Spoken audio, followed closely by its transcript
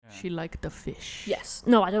She liked the fish. Yes.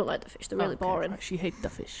 No, I don't like the fish. They're really Okay, boring. right. She hates the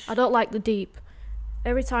fish. I don't like the deep.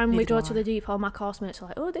 Every time we Neither go do to I. the deep, all my course-mates are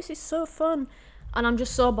like, oh, this is so fun. And I'm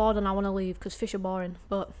just so bored and I want to leave because fish are boring.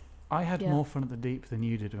 But, I had Yeah. more fun at the deep than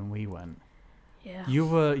you did when we went. yeah.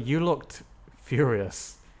 You looked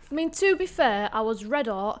furious. I mean, to be fair, I was red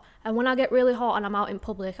hot, and when I get really hot and I'm out in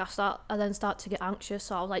public, I then start to get anxious.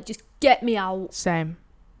 So I was like, just get me out. Same.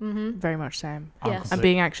 Mm-hmm. Very much same. I'm Yes. And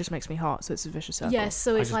being anxious makes me hot, so it's a vicious circle. Yes,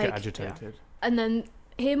 so I it's just like, get agitated. and then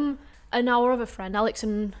him and our other friend, Alex,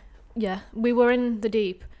 and we were in the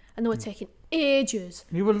deep, and they were taking ages.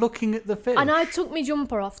 You were looking at the fish. And I took my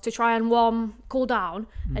jumper off to try and cool down,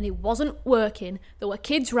 and it wasn't working. There were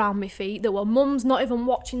kids round my feet. There were mums not even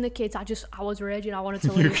watching the kids. I was raging. I wanted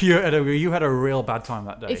to leave. you had a real bad time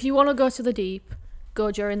that day. If you want to go to the deep,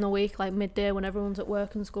 go during the week, like midday when everyone's at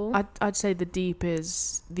work and school. I'd say the deep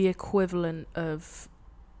is the equivalent of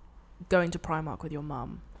going to Primark with your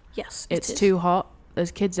mum. Yes, It's it is. too hot.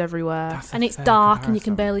 There's kids everywhere. That's a And it's fair dark and you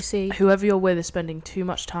can comparison. barely see. Whoever you're with is spending too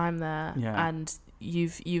much time there, Yeah. and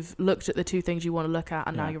you've looked at the two things you want to look at,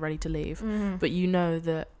 and now Yeah. you're ready to leave. Mhm. But you know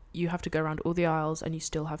that you have to go around all the aisles, and you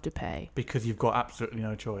still have to pay. Because you've got absolutely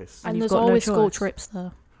no choice. And And you've there's got no always school choice. trips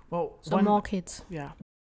there, Well, so when- more kids. Yeah.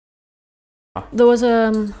 There was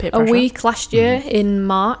Peer a pressure. week last year in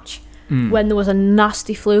March when there was a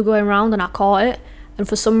nasty flu going around, and I caught it. And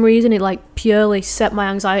for some reason, it like purely set my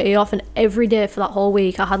anxiety off. And every day for that whole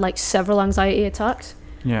week, I had like several anxiety attacks.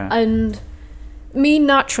 Yeah. And me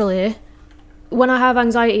naturally, when I have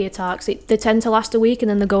anxiety attacks, they tend to last a week and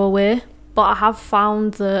then they go away. But I have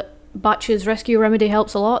found that Batch's Rescue Remedy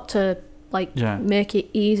helps a lot to Yeah. make it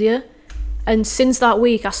easier. And since that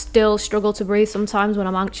week, I still struggle to breathe sometimes when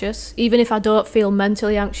I'm anxious. Even if I don't feel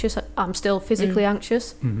mentally anxious, I'm still physically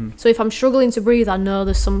anxious. Mhm. So if I'm struggling to breathe, I know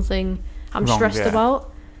there's something I'm Wrong, stressed yeah. about.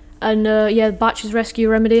 And Batch's Rescue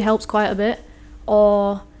Remedy helps quite a bit.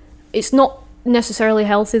 Or it's not necessarily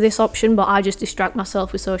healthy, this option, but I just distract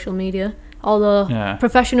myself with social media. Although Yeah.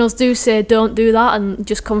 professionals do say don't do that and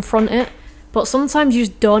just confront it. But sometimes you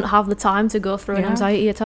just don't have the time to go through an Yeah. anxiety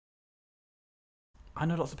attack. I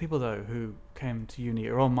know lots of people though who came to uni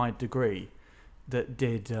or on my degree that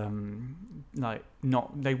did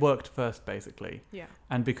they worked first basically, Yeah.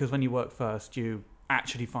 and because when you work first you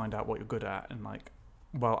actually find out what you're good at and like,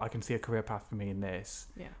 well, I can see a career path for me in this.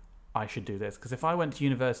 Yeah. I should do this, because if I went to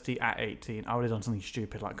university at 18 I would have done something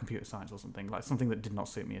stupid like computer science or something that did not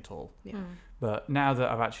suit me at all. Yeah. But now that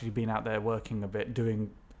I've actually been out there working a bit, doing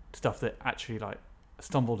stuff that actually like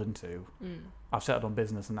stumbled into, I've settled on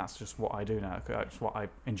business, and that's just what I do now. That's what I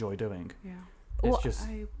enjoy doing. Yeah. It's Well, just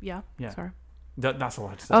yeah. yeah. Sorry. That's all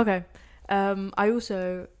I had to say. Okay. I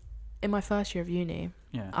also, in my first year of uni,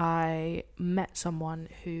 Yeah. I met someone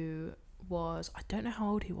who was, I don't know how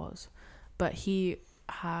old he was, but he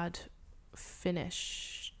had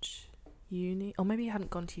finished uni, or maybe he hadn't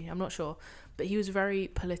gone to uni, I'm not sure, but he was very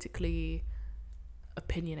politically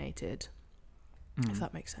opinionated, if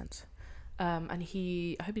that makes sense. And I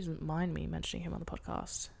hope he doesn't mind me mentioning him on the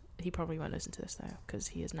podcast. He probably won't listen to this though, because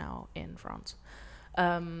he is now in France.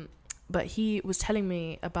 But he was telling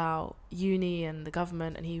me about uni and the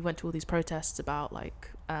government, and he went to all these protests about like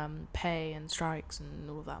pay and strikes and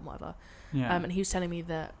all of that and whatever. Yeah. And he was telling me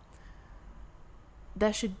that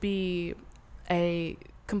there should be a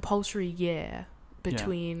compulsory year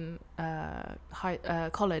between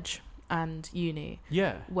college and uni,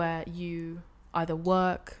 yeah. where you either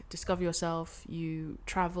work, discover yourself, you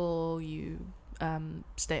travel, you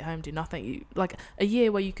stay at home, do nothing. Like a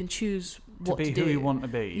year where you can choose what to be to do. who you want to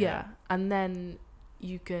be. Yeah, and then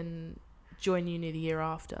you can join uni the year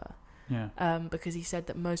after. Yeah. Because he said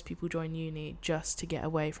that most people join uni just to get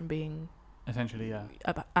away from being Essentially, yeah.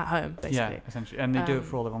 at home, basically. Yeah, essentially, and they do it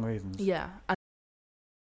for all the wrong reasons. Yeah, and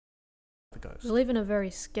The ghost. We live in a very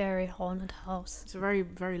scary haunted house. it's a very,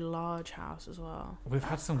 very large house as well. We've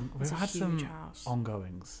had some. It's We've a had huge some house.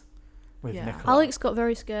 ongoings with Yeah. Nicola. Alex got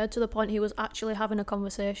very scared to the point he was actually having a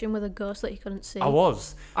conversation with a ghost that he couldn't see. I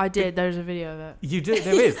was. I did. There's a video of it. You did.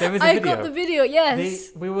 There is. There is a I video. got the video, yes.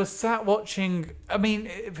 We were sat watching. I mean,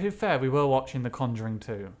 to be fair, we were watching The Conjuring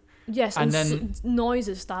 2. Yes, and and then-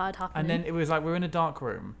 noises started happening. And then it was like we were in a dark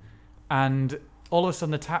room, and all of a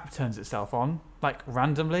sudden the tap turns itself on, like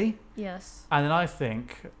randomly. Yes. And then I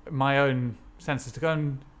think my own senses to go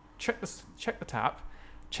and check the tap,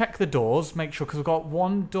 check the doors, make sure, because we've got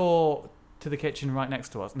one door to the kitchen right next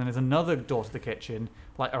to us, and then there's another door to the kitchen,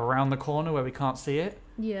 like around the corner where we can't see it.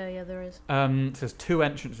 Yeah, there is. So there's two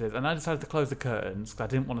entrances, and I decided to close the curtains because I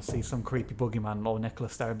didn't want to see some creepy boogeyman or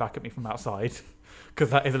Nicholas staring back at me from outside, because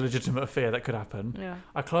that is a legitimate fear that could happen. Yeah.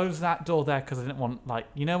 I closed that door there because I didn't want, like,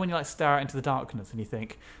 you know when you like stare out into the darkness and you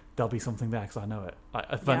think there'll be something there because I know it. Like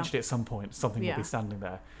eventually at some point something will be standing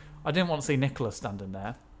there. I didn't want to see Nicholas standing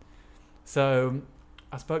there, so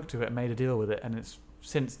I spoke to it and made a deal with it, and it's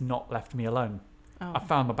since not left me alone. I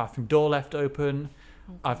found my bathroom door left open.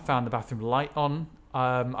 I found the bathroom light on.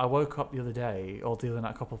 I woke up the other day, or the other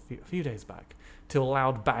night, a few days back, to a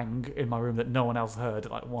loud bang in my room that no one else heard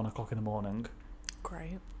at like 1 o'clock in the morning.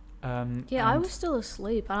 Great. I was still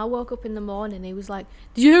asleep, and I woke up in the morning. He was like,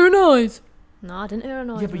 "Did you hear a noise?" No, I didn't hear a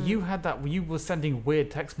noise. Yeah, but you had that. You were sending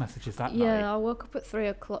weird text messages that night. Yeah, I woke up at 3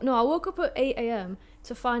 o'clock. No, I woke up at 8 a.m.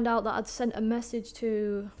 to find out that I'd sent a message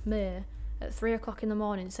to May at 3 o'clock in the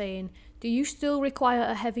morning saying, "Do you still require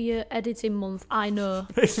a heavier editing month? I know."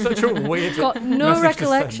 It's such a weird. Got no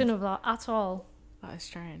recollection of that at all. That is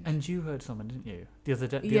strange. And you heard someone, didn't you? The other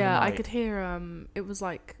day. Yeah, I could hear. It was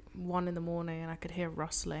like 1 in the morning, and I could hear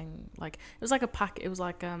rustling. Like it was like a packet. It was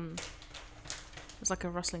like a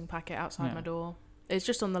rustling packet outside my door. It's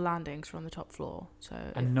just on the landings, we're on the top floor, so.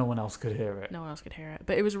 And no one else could hear it. No one else could hear it,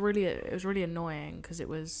 but it was really annoying because it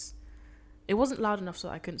wasn't loud enough so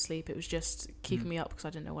that I couldn't sleep. It was just keeping me up because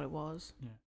I didn't know what it was. Yeah.